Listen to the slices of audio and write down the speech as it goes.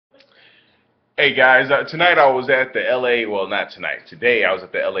Hey guys, tonight I was at the LA, well not tonight, today I was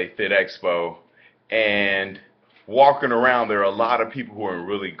at the LA Fit Expo, and walking around there are a lot of people who are in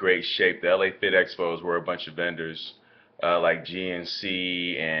really great shape. The LA Fit Expo is where a bunch of vendors like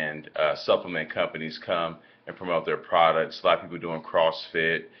GNC and supplement companies come and promote their products. A lot of people doing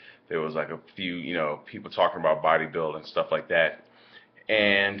CrossFit. There was like a few, people talking about bodybuilding, stuff like that.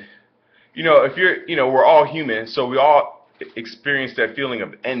 And if we're all human, so we all experience that feeling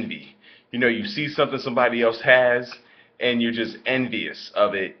of envy. You see something somebody else has, and you're just envious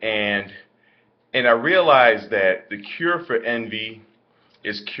of it. And I realized that the cure for envy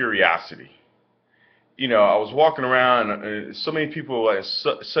is curiosity. I was walking around, so many people are in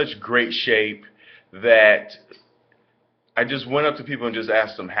such great shape that I just went up to people and just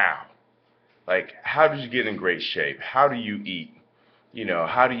asked them how. Like, how did you get in great shape? How do you eat?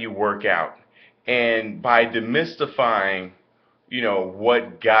 How do you work out? And by demystifying,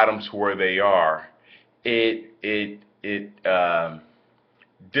 what got them to where they are, it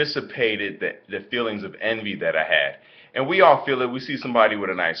dissipated the feelings of envy that I had. And we all feel it. We see somebody with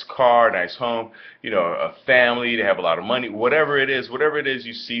a nice car, a nice home, a family, they have a lot of money, whatever it is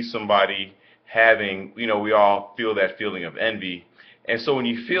you see somebody having, we all feel that feeling of envy. And so when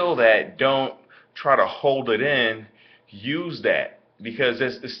you feel that, don't try to hold it in, use that, because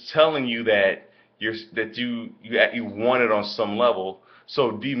it's telling you that you want it on some level.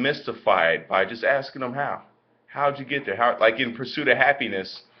 So demystify it by just asking them how. How'd you get there? How, like in Pursuit of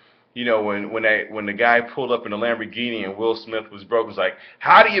Happiness, when the guy pulled up in a Lamborghini and Will Smith was broke, it was like,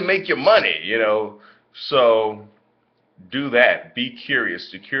 how do you make your money? So do that. Be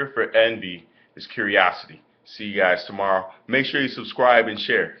curious. The cure for envy is curiosity. See you guys tomorrow. Make sure you subscribe and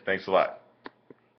share. Thanks a lot.